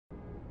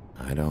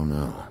I don't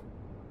know.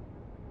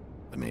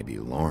 But maybe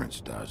Lawrence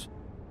does.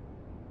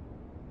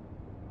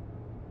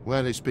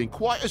 Well, it's been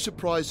quite a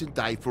surprising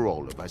day for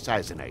all of us,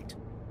 hasn't it?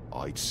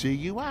 I'd see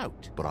you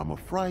out, but I'm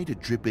afraid of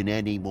dripping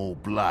any more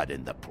blood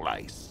in the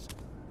place.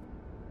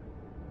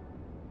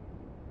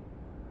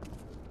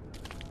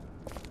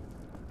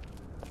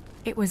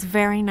 It was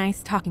very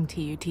nice talking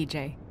to you,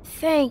 TJ.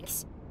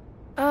 Thanks.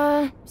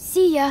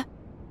 See ya.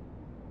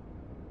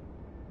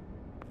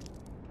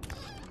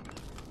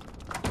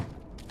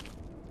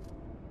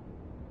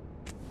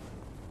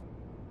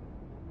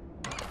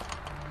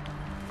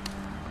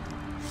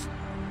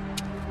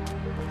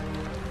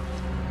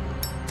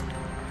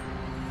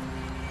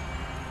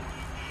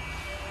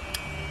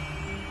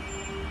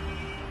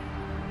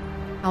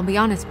 I'll be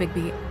honest,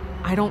 Bigby,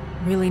 I don't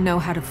really know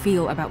how to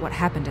feel about what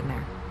happened in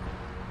there.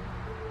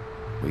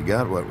 We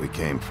got what we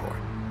came for.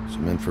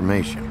 Some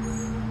information.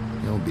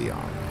 You'll be all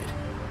right.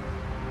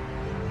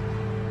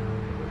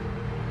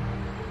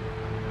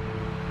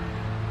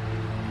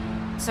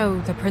 So,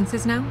 the prince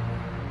is now?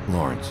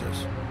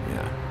 Lawrence's,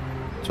 yeah.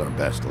 It's our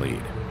best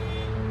lead.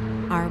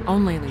 Our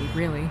only lead,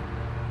 really.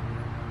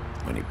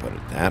 When you put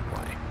it that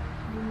way.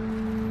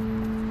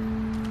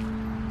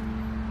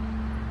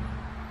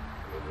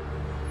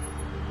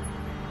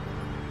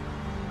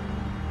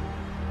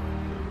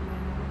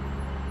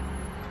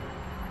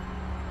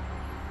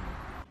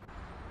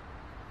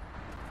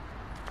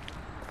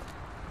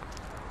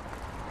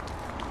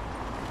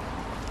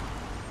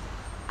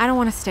 I don't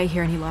want to stay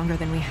here any longer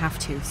than we have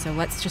to, so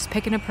let's just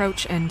pick an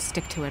approach and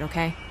stick to it,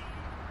 okay?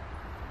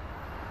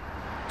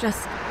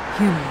 Just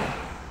humanly.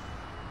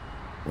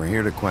 We're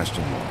here to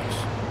question Lawrence.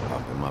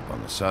 Bump him up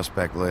on the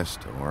suspect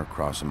list, or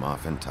cross him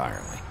off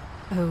entirely.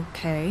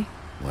 Okay.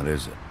 What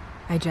is it?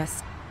 I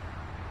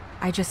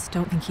just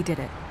don't think he did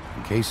it.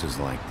 In cases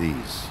like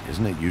these,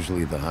 isn't it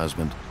usually the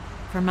husband?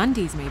 For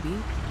Mundy's, maybe,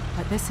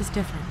 but this is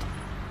different.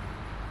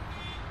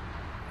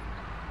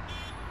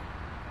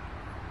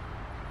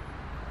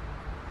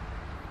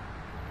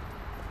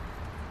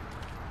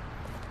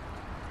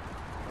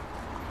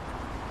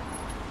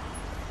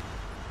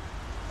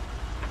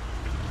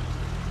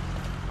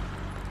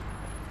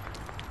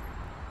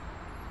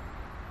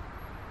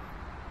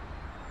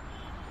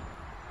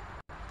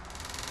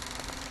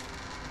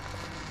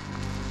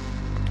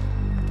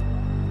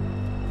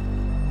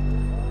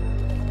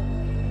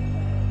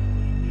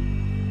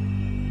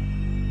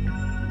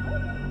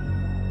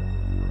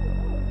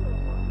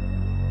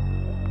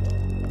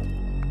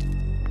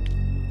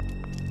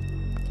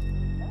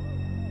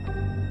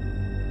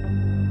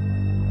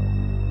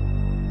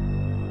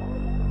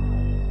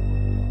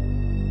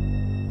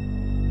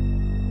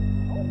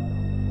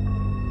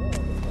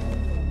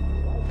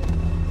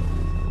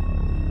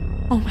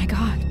 Oh my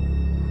god.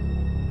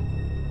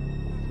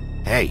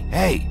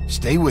 Hey,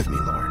 stay with me,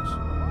 Lawrence.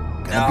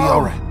 Gonna be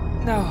alright.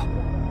 No.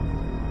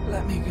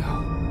 Let me go.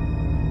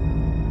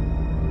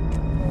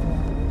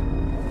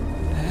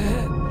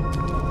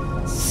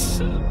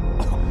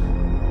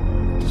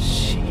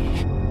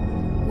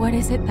 What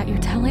is it that you're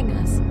telling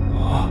us?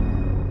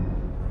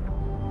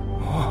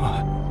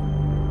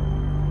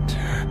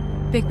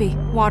 Bigby,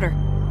 water.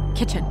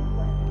 Kitchen.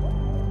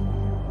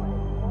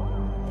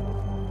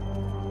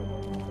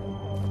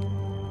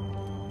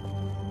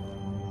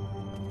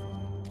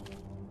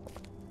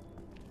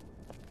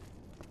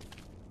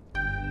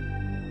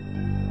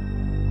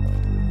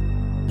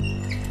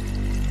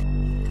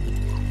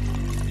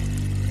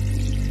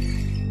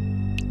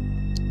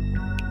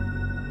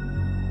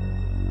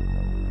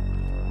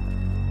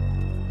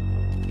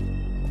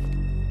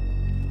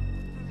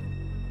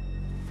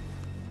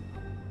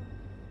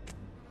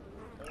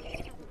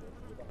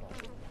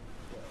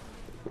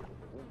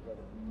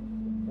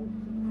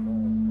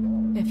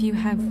 If you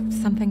have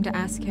something to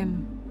ask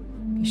him,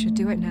 you should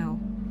do it now.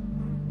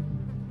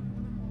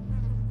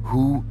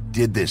 Who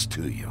did this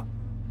to you?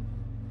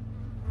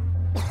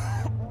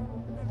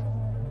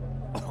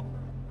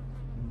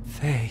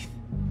 Faith.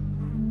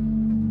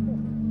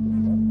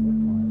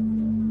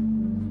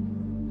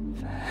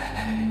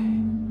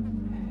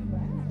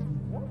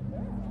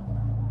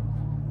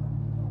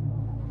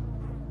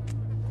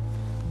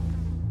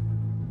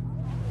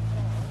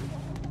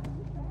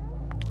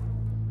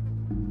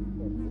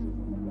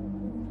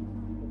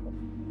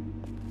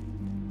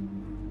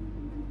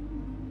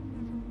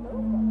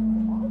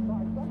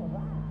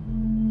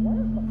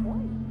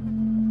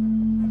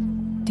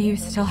 Do you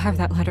still have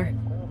that letter?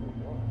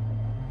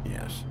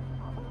 Yes.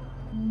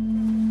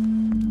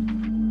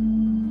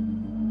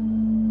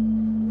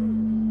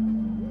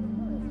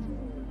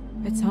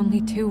 It's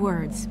only 2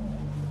 words,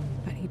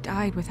 but he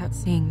died without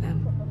seeing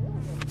them.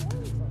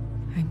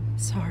 I'm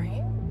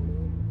sorry.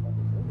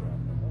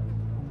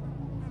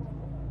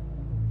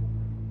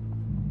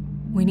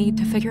 We need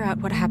to figure out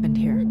what happened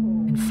here,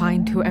 and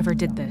find whoever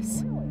did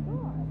this.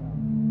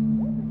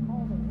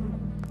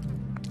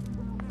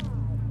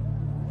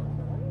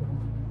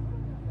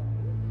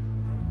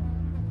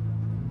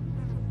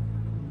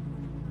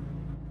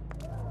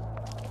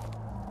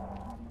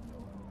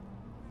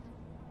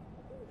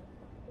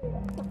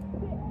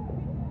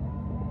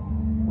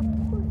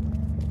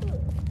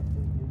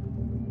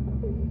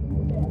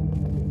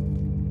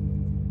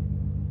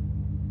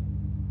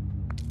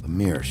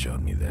 father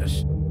showed me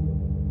this.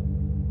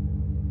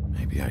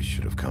 Maybe I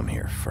should have come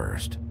here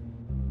first.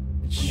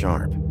 It's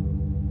sharp,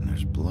 and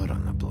there's blood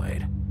on the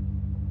blade.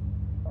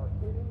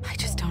 I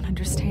just don't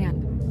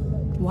understand.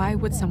 Why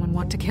would someone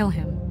want to kill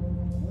him?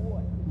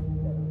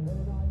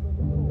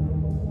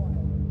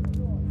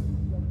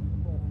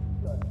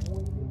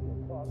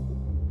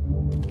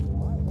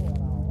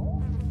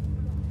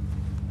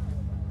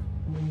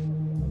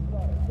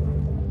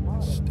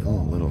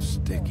 Still a little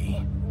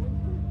sticky.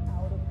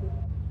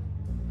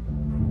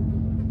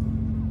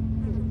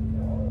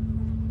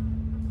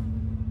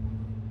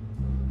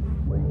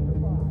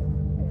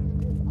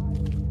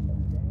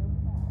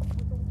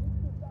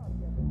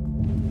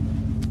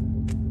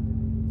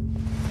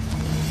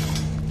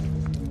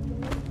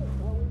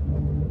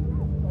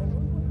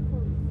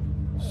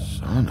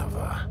 Son of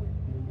a...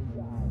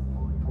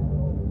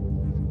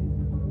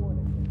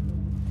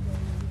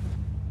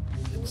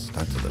 It's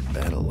stuck to the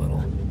bed a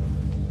little.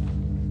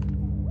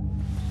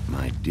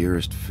 My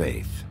dearest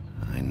Faith,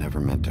 I never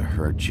meant to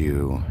hurt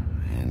you,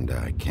 and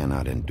I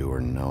cannot endure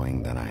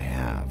knowing that I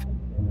have.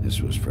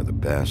 This was for the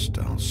best.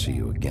 I'll see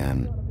you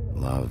again.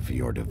 Love,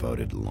 your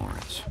devoted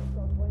Lawrence.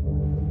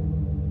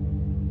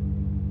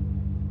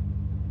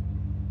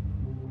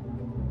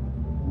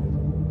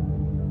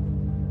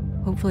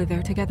 Hopefully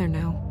they're together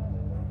now.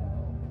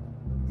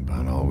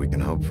 About all we can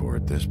hope for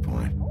at this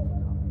point.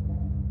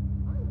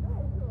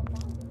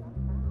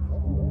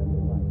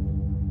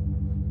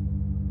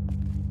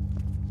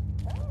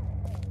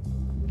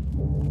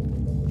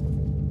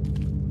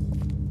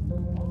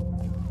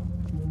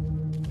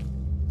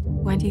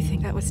 When do you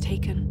think that was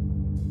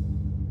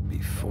taken?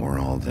 Before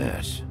all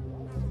this.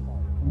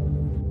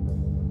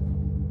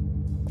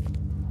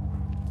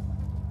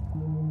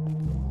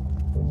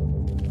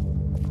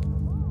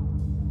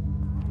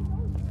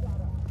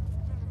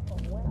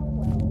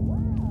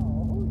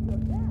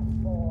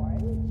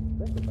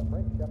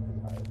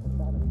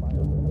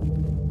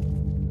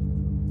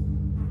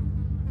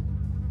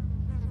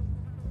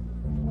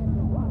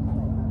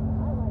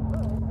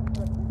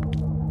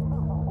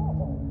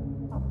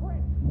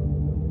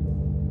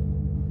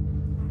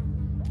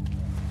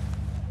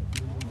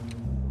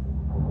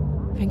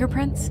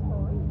 Fingerprints?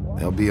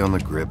 They'll be on the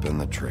grip and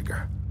the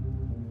trigger.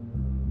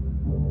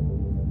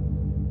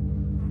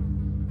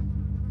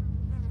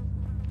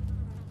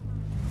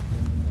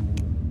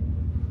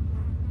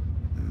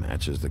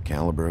 Matches the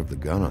caliber of the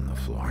gun on the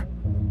floor.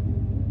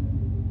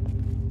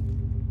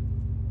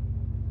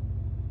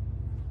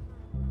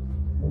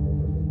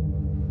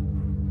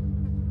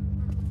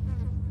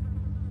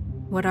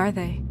 What are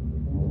they?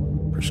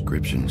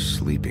 Prescription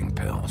sleeping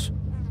pills.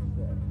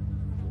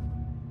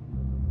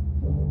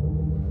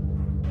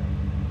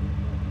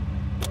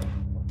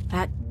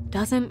 That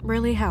doesn't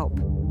really help.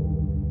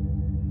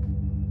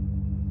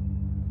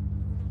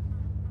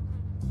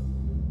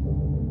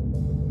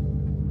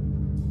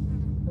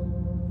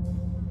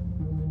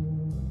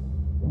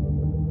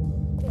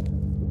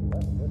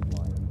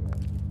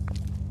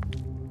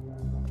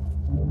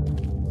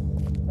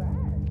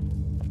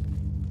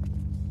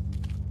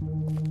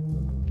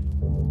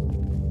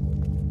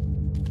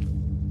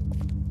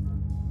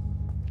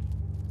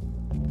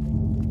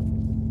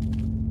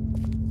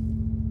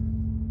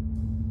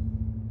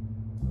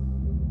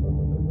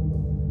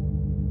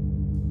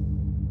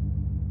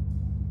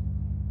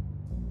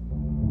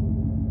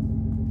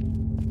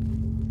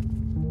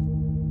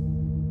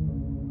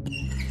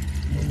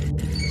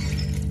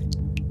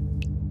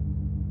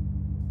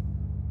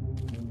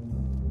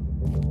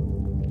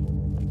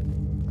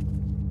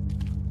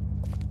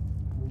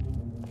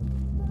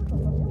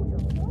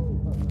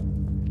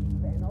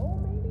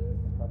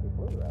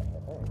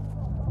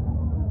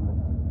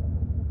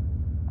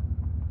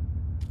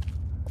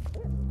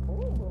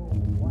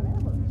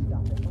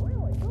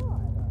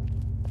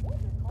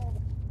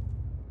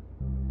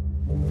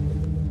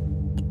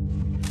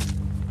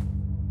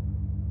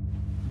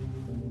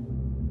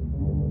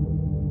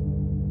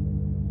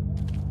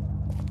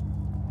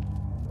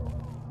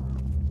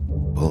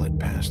 Bullet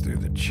passed through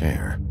the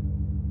chair.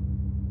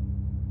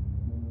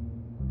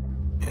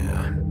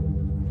 Yeah,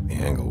 the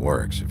angle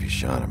works if he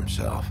shot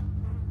himself.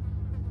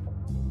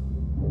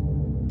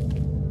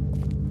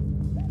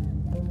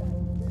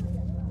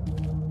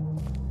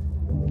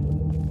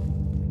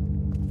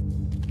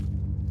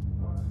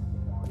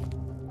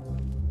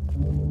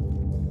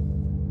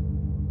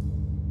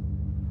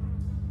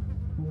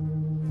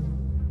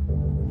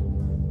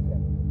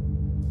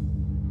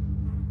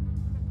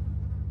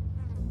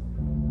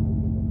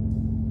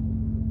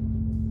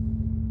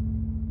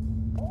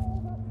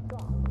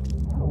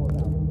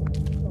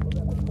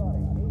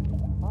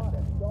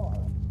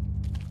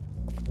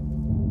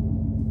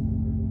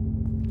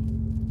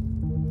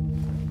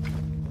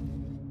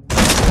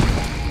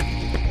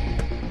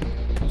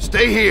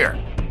 Stay here!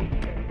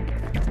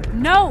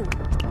 No!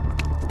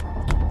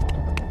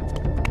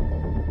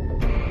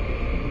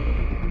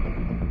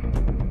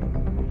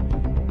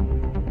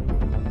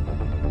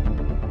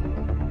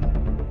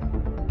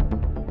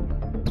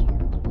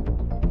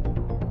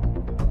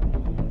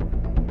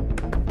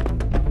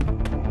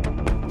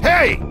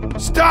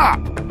 Stop!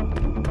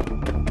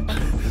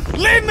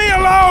 Leave me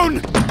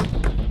alone!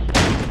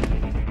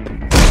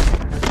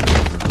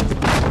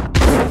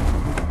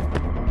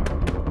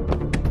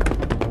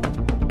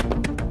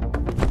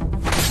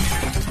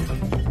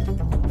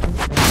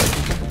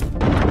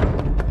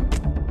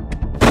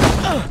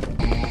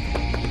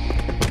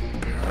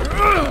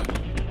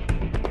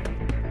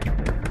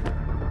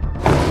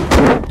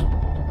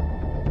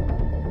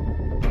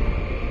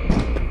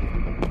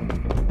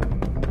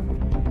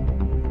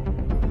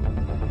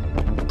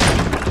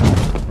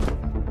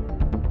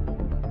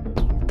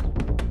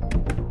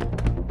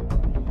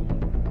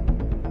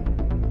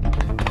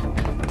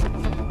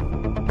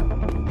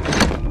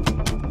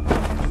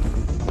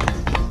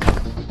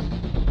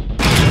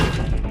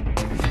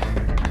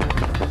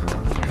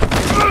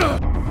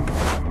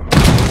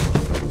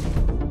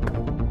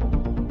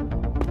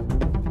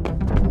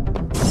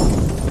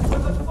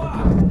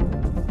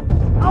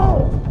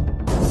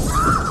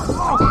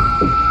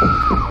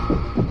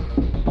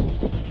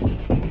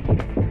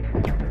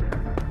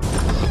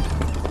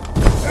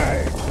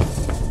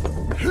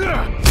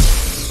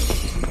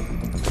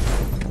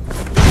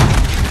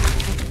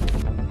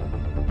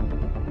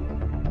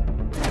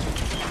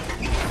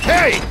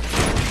 Hey!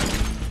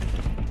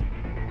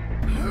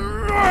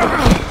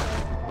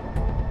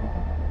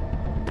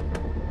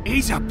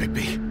 Ease up,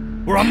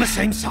 Bigby. We're on the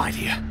same side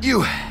here.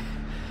 You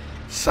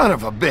son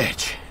of a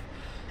bitch.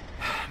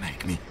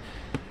 Make me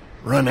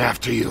run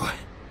after you.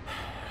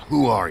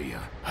 Who are you?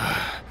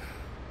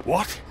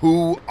 What?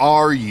 Who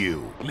are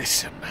you?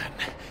 Listen, man.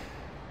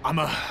 I'm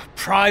a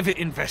private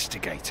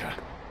investigator.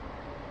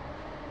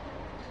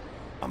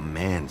 A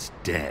man's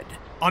dead.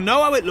 I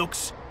know how it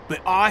looks,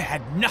 but I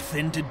had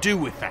nothing to do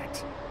with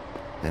that.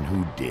 Then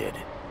who did?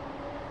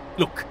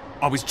 Look,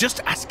 I was just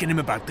asking him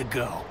about the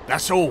girl,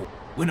 that's all.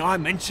 When I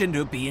mentioned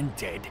her being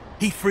dead,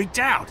 he freaked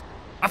out.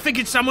 I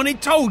figured someone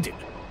had told him.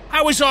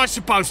 How was I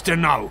supposed to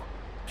know?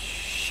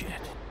 Shit.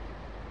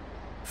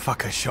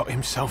 Fucker shot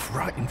himself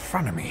right in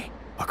front of me.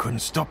 I couldn't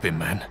stop him,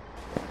 man.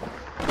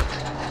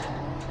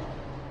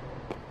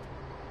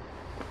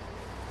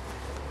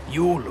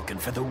 You're looking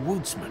for the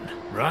woodsman,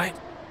 right?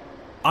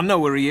 I know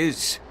where he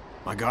is.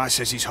 My guy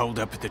says he's holed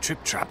up at the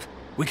Trip Trap.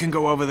 We can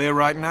go over there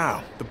right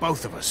now, the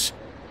both of us.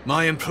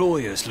 My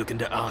employer's looking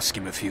to ask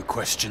him a few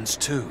questions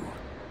too.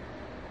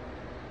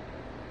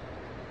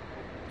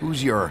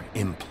 Who's your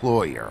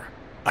employer?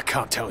 I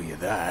can't tell you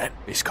that.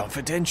 It's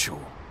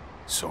confidential.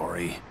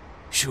 Sorry.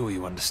 Sure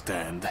you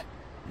understand.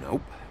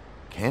 Nope.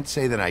 Can't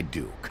say that I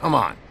do. Come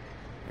on.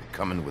 You're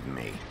coming with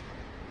me.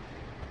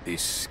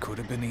 This could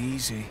have been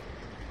easy.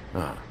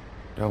 Huh.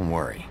 Don't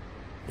worry.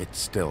 It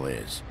still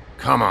is.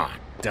 Come on.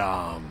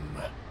 Dumb.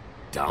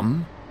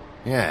 Dumb?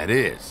 Yeah, it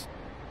is.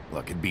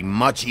 Look, it'd be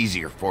much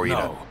easier for you to...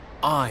 No,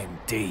 I'm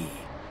D.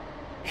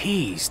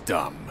 He's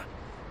dumb.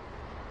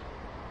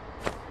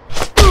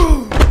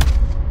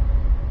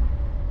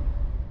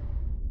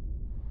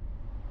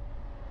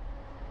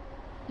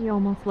 You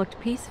almost looked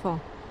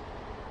peaceful.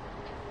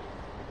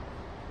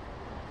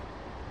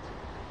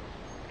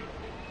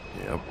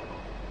 Yep.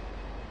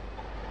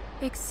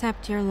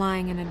 Except you're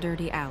lying in a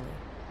dirty alley.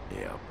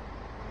 Yep.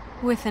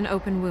 With an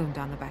open wound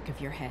on the back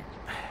of your head.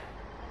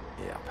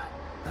 Yep.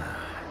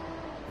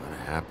 What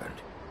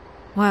happened?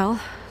 Well,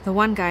 the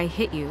one guy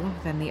hit you,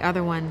 then the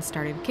other one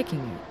started kicking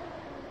you.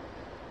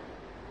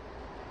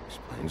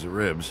 Explains the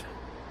ribs.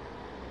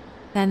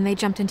 Then they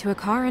jumped into a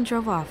car and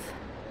drove off.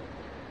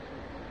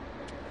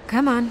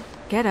 Come on,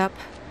 get up.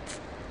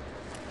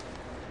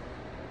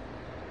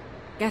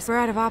 Guess we're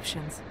out of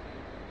options.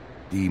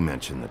 Dee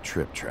mentioned the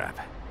Trip Trap.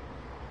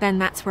 Then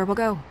that's where we'll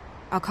go.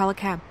 I'll call a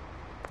cab.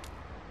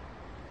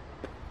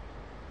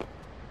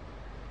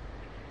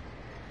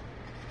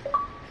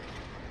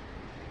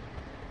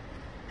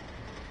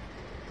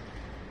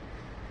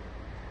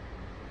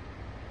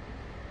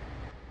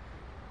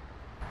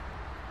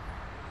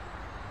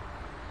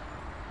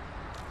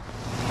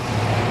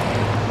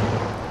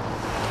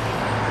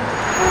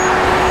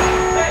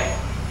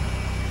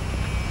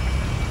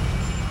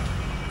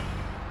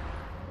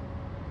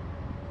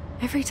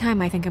 Every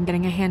time I think I'm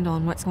getting a handle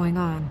on what's going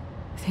on,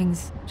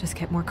 things just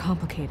get more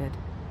complicated.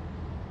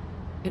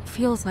 It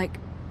feels like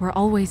we're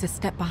always a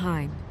step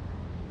behind.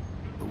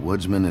 The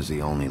woodsman is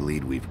the only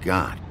lead we've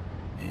got,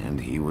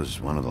 and he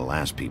was one of the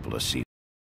last people to see